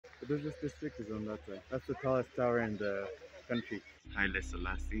business district is on that side. That's the tallest tower in the country. Haile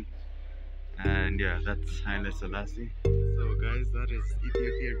Selassie. And yeah, that's Haile Selassie. So guys, that is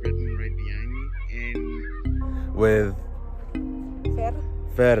Ethiopia written right behind me. And with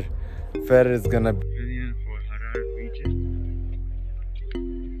Fer. Fer is gonna be Kenyan for Harar region.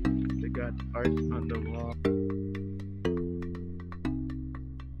 They got art on the wall.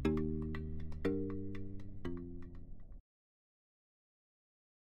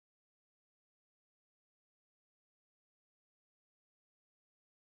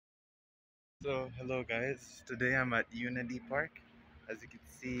 So hello guys, today I'm at Unity Park. As you can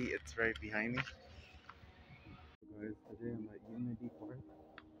see, it's right behind me. Guys, today I'm at Unity Park.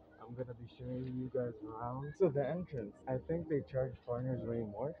 I'm gonna be showing you guys around. So the entrance, I think they charge foreigners way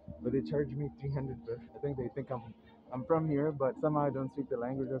more, but they charge me 300 bucks. I think they think I'm from here, but somehow I don't speak the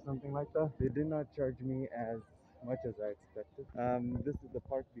language or something like that. They did not charge me as much as I expected. This is the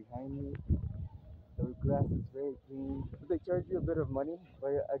park behind me. The grass is very clean. They charge you a bit of money,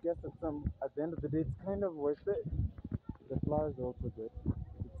 but I guess at the end of the day, it's kind of worth it. The flowers are also good. You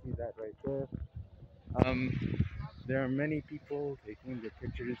can see that right there. Um, there are many people taking their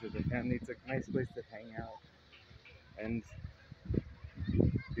pictures of the family. It's a nice place to hang out and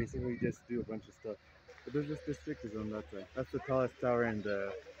basically just do a bunch of stuff. The business district is on that side. That's the tallest tower in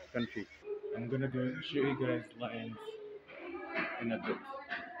the country. I'm gonna go and show you guys lions in a bit.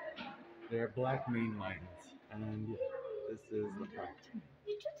 They're black main lions, and yeah, this is the park.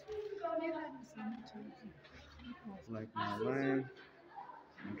 Black main lion,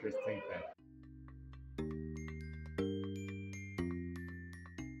 interesting fact.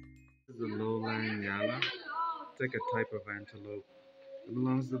 This is a lowland yala. It's like a type of antelope. It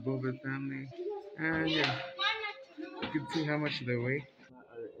belongs to the bovine family, and yeah, you can see how much they weigh.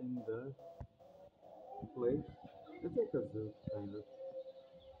 Are in the place. It's like a zoo, kind of.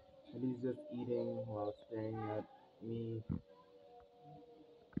 And he's just eating while staring at me.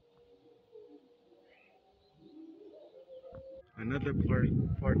 Another part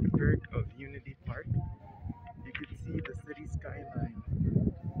perk of Unity Park. You can see the city skyline.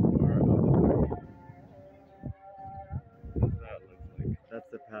 Or of the park. What that looks like. That's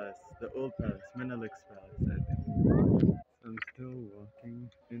the palace, the old palace, Menelik's palace, I think. So I'm still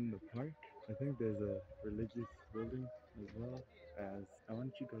walking in the park. I think there's a religious building as well as I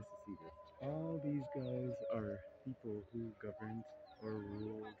want you guys to see this. All these guys are people who governed or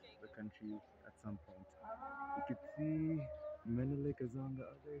ruled the country at some point. You can see Menelik is on the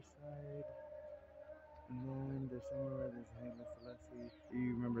other side. And then there's somewhere where there's Haile Selassie.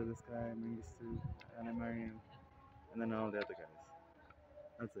 You remember this guy, Mengistu, and and then all the other guys.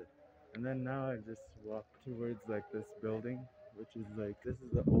 That's it. And then now I just walk towards like this building, which is like this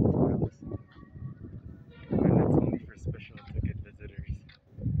is the old palace, and it's only for special ticket visitors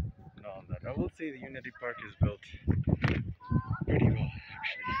and all that. I will say the Unity Park is built pretty well,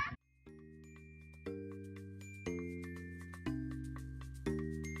 actually.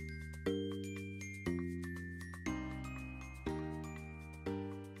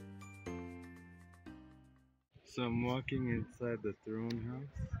 So I'm walking inside the throne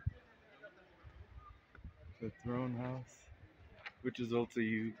house. The throne house, which is also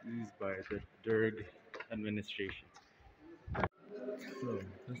used by the Derg administration. So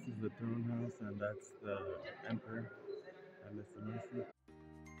this is the throne house, and that's the emperor, Haile Selassie.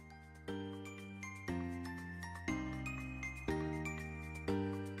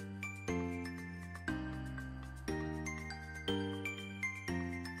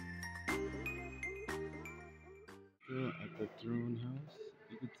 So at the throne house,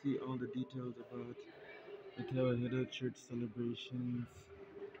 you can see all the details about the Tewahedo church celebrations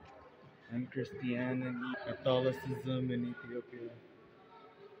and Christianity, Catholicism in Ethiopia,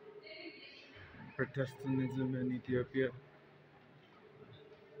 Protestantism in Ethiopia,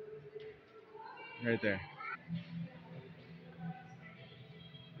 right there.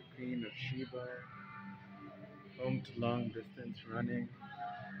 The Queen of Sheba, home to long distance running,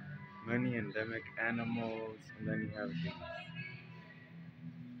 many endemic animals, and then you have these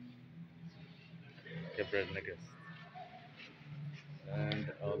Gabriel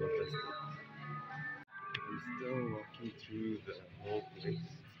and all of this. I'm still walking through the whole place.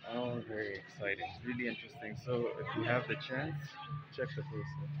 It's all very exciting. It's really interesting. So if you have the chance, check the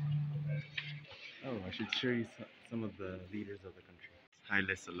poster. Oh, I should show you some of the leaders of the country.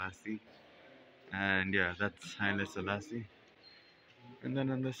 Haile Selassie. And yeah, that's Haile Selassie. And then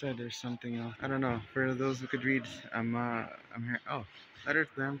on this side, there's something else. I don't know. For those who could read, I'm here. Oh, letter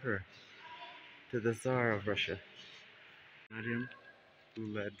to the Emperor, to the Tsar of Russia, Mariam, who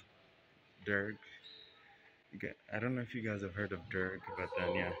led Derg. Okay, I don't know if you guys have heard of Dirk, but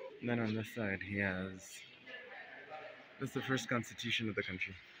then yeah. And then on this side, he has. This is the first constitution of the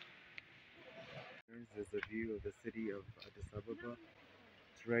country. There's a view of the city of Addis Ababa.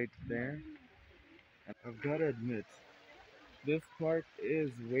 It's right there. And I've got to admit, this park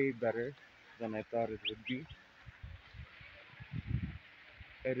is way better than I thought it would be.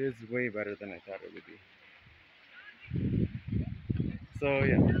 It is way better than I thought it would be. So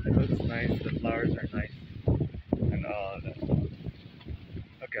yeah, it looks nice. The flowers are nice and all that.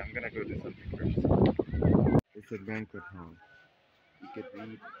 Okay, I'm gonna go do something first. It's a banquet hall. You could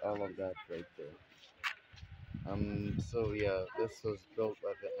read all of that right there. So yeah, this was built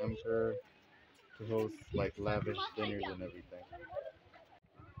by the emperor to host like lavish dinners and everything.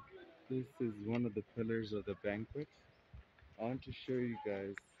 This is one of the pillars of the banquet. I want to show you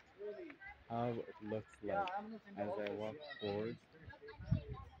guys how it looks like as I walk forward.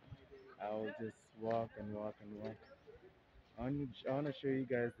 I'll just walk and walk and walk. I want to show you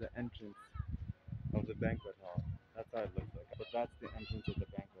guys the entrance of the banquet hall. That's how it looks like. But that's the entrance of the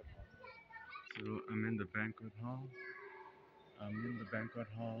banquet hall. So I'm in the banquet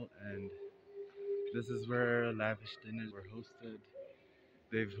hall. And this is where lavish dinners were hosted.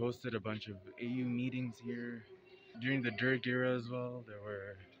 They've hosted a bunch of AU meetings here. During the Derg era as well, there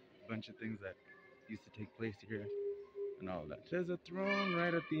were a bunch of things that used to take place here and all that. There's a throne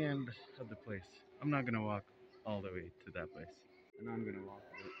right at the end of the place. I'm not gonna walk all the way to that place. And I'm gonna walk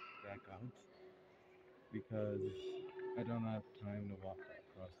back out because I don't have time to walk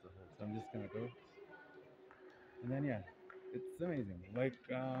across the whole. So I'm just gonna go. And then yeah, it's amazing. Like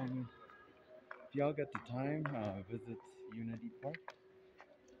if y'all get the time, visit Unity Park.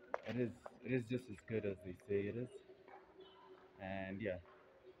 It is just as good as they say it is. And yeah,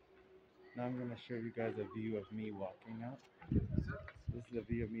 now I'm gonna show you guys a view of me walking out. This is a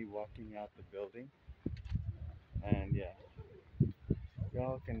view of me walking out the building. And yeah,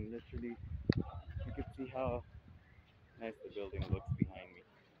 y'all can literally, you can see how nice the building looks behind me.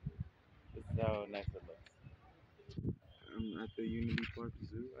 This is how nice it looks. I'm at the Unity Park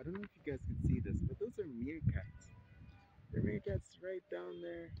Zoo. I don't know if you guys can see this, but those are meerkats. There are meerkats right down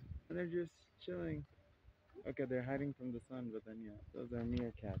there, and they're just chilling. Okay, they're hiding from the sun, but then yeah, those are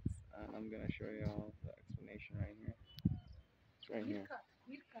meerkats. And I'm gonna show you all the explanation right here. It's right here.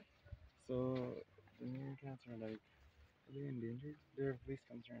 So the meerkats are like, are they endangered? They're of least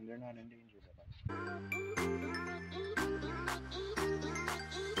concern. They're not endangered at all.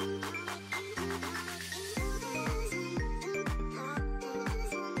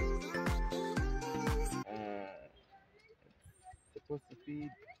 It's supposed to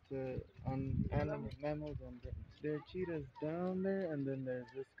feed on mammals and there are cheetahs down there, and then there's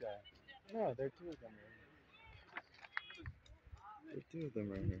this guy. No, there are two of them right here. There are two of them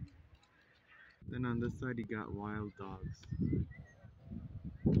right here. Then on this side you got wild dogs.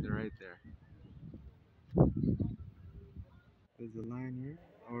 They're right there. There's a lion here,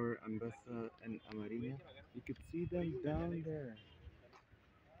 or Ambessa and Amarina. You could see them down there.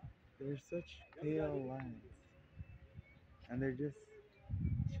 They're such pale lions, and they're just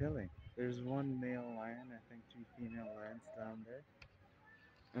chilling. There's one male lion, I think two female lions down there,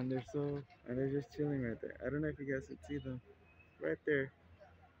 and they're just chilling right there. I don't know if you guys could see them right there,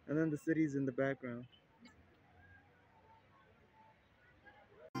 and then the city's in the background.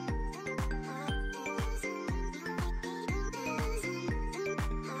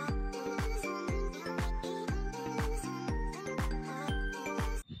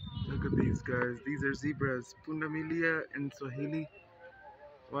 Look at these guys. These are zebras, Pundamilia in Swahili.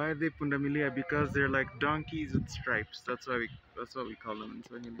 Why are they Pundamilia? Because they're like donkeys with stripes. That's what we call them in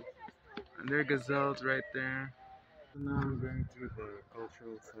Swahili. And there are gazelles right there. So now I'm going through the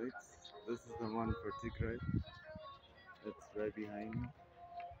cultural sites. This is the one for Tigray. It's right behind me.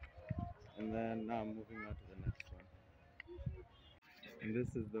 And then now I'm moving on to the next one. And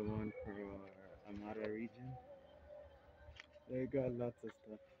this is the one for Amara region. They got lots of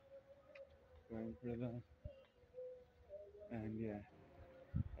stuff going for them. And yeah.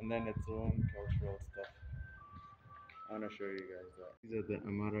 And then its own cultural stuff. I want to show you guys that. These are the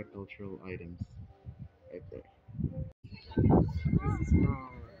Amara cultural items right there. This is from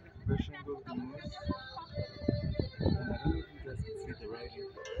Beshengul Gumus. And I don't know if you guys can see the writing.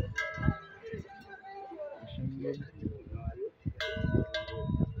 Beshengul.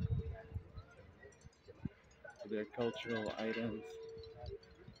 Their cultural items.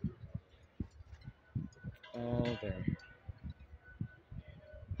 All there.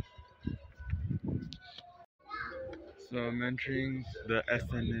 So I'm entering the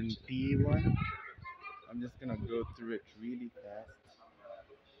SNNP one. I'm just gonna go through it really fast.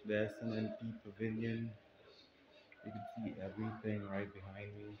 The SNNP pavilion. You can see everything right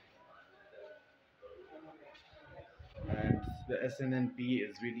behind me. And the SNNP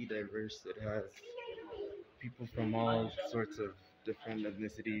is really diverse. It has people from all sorts of different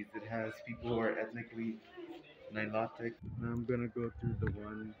ethnicities. It has people who are ethnically Nilotic. Now I'm gonna go through the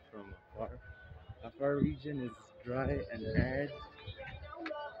one from Afar. Afar region is dry and arid,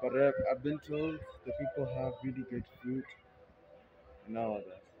 but I've been told the people have really good food and all of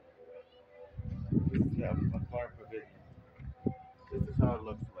that. This is the Afar pavilion. This is how it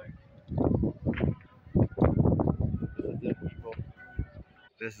looks like. This is the people.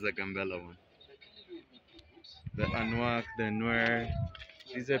 This is the Gambela one. The Anwak, the Nuer.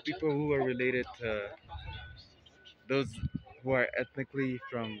 These are people who are related to those who are ethnically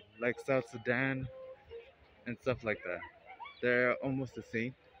from like South Sudan and stuff like that. They're almost the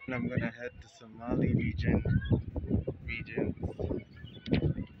same. And I'm gonna head to Somali regions pavilion.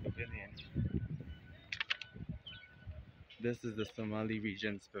 This is the Somali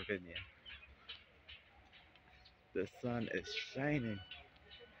regions pavilion. The sun is shining.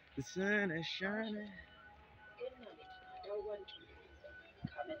 The sun is shining.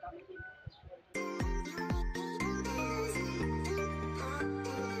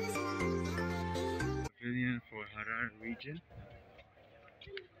 Pavilion for Harar region.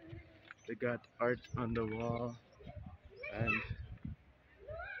 They got art on the wall and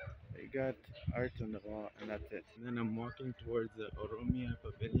they got art on the wall and that's it. And then I'm walking towards the Oromia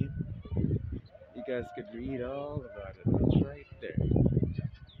pavilion. You guys could read all about it. It's right there.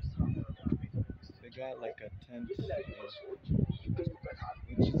 They got like a tent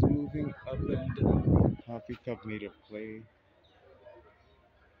which is moving up and down. Coffee cup made of clay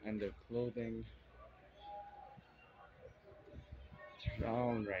and their clothing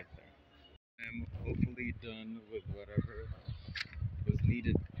found right there. I'm hopefully done with whatever was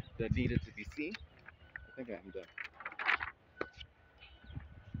needed that needed to be seen. I think I'm done.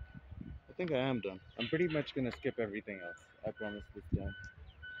 I think I am done. I'm pretty much gonna skip everything else. I promise this time.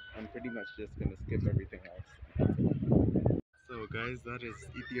 I'm pretty much just gonna skip everything else. So guys, that is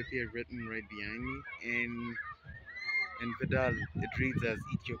Ethiopia written right behind me. In Fidal, it reads as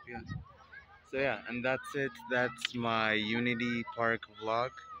Ethiopia. So yeah, and that's it. That's my Unity Park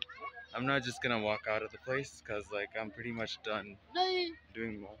vlog. I'm not just gonna walk out of the place because like I'm pretty much done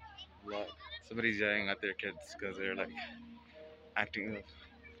doing my vlog. Somebody's yelling at their kids because they're like acting up.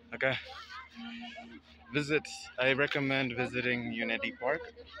 Okay. I recommend visiting Unity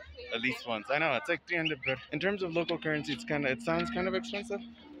Park at least once. I know it's like 300, but in terms of local currency, it sounds kind of expensive,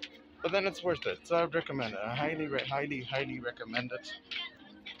 but then it's worth it. So I would recommend it. I highly recommend it.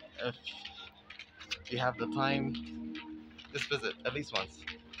 If you have the time, just visit at least once,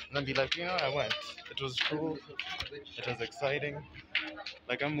 and then be like, I went. It was cool. It was exciting.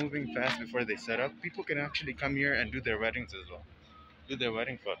 Like I'm moving fast before they set up. People can actually come here and do their weddings as well. Do their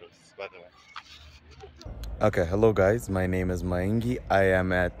wedding photos, by the way. Okay, hello guys. My name is MAINGI. I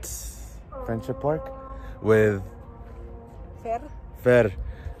am at Friendship Park with Fer. Fer.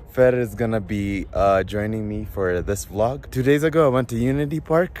 Fer is gonna be joining me for this vlog. 2 days ago, I went to Unity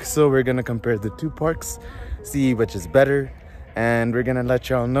Park, so we're gonna compare the two parks, see which is better, and we're gonna let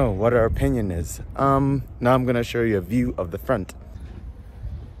y'all know what our opinion is. Now I'm gonna show you a view of the front.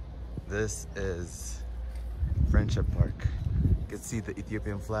 This is Friendship Park. You can see the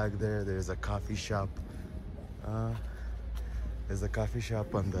Ethiopian flag there. There's a coffee shop. There's a coffee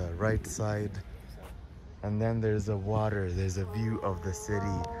shop on the right side. And then there's a water. There's a view of the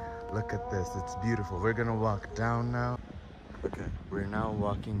city. Look at this. It's beautiful. We're gonna walk down now. Okay, we're now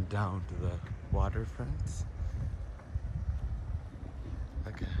walking down to the waterfront.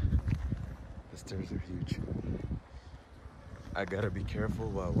 Okay, the stairs are huge. I gotta be careful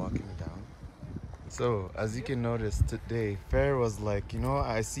while walking down. So, as you can notice today, Fair was like,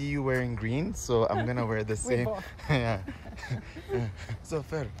 I see you wearing green, so I'm gonna wear the same. Yeah. So,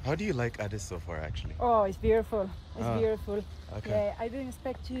 Fair, how do you like Addis so far, actually? Oh, it's beautiful. It's beautiful. Okay. Yeah, I didn't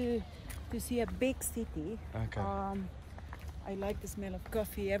expect to see a big city. Okay. I like the smell of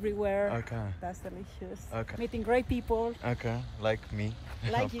coffee everywhere. Okay. That's delicious. Okay. Meeting great people. Okay, like me.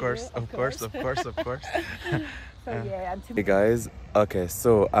 Like of you, course, of of course, of course, of course. So yeah, Hey guys, okay,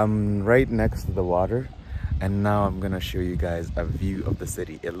 so I'm right next to the water, and now I'm gonna show you guys a view of the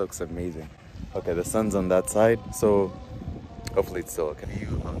city. It looks amazing. Okay, the sun's on that side, so hopefully it's still okay.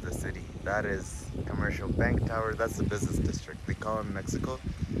 View of the city. That is Commercial Bank Tower. That's the business district. They call it Mexico.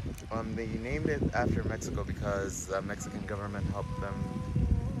 They named it after Mexico because the Mexican government helped them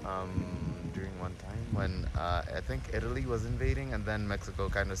during one time when I think Italy was invading, and then Mexico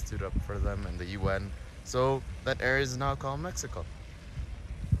kind of stood up for them and the UN. So that area is now called Mexico.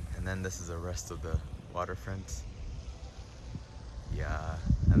 And then this is the rest of the waterfront. Yeah,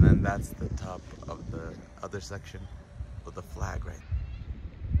 and then that's the top of the other section with the flag right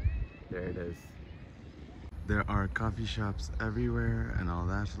there. It is. There are coffee shops everywhere and all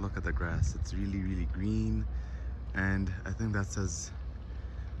that. Look at the grass. It's really, really green. And I think that says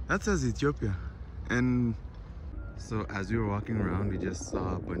Ethiopia. And so as we were walking around, we just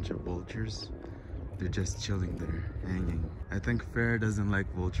saw a bunch of vultures. They're just chilling there, hanging. I think Fair doesn't like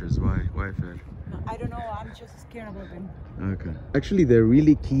vultures. Why? Why Fair? No, I don't know. I'm just scared about them. Okay. Actually, they're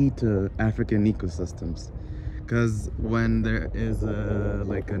really key to African ecosystems. Because when there is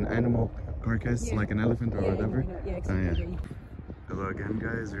like an animal carcass, Yeah. like an elephant or Yeah, whatever. yeah, exactly. Yeah. Hello again,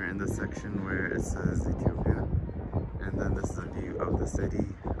 guys. We're in the section where it says Ethiopia. And then this is a view of the city.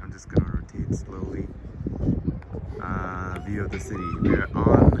 I'm just gonna rotate slowly. View of the city. We're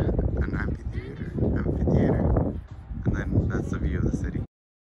on an amphitheater. And then that's the view of the city.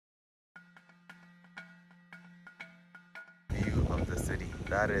 View of the city.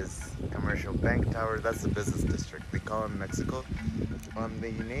 That is Commercial Bank Tower. That's the business district. They call it Mexico.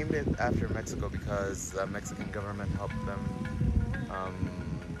 They named it after Mexico because the Mexican government helped them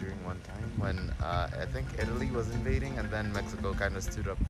during one time when I think Italy was invading, and then Mexico kind of stood up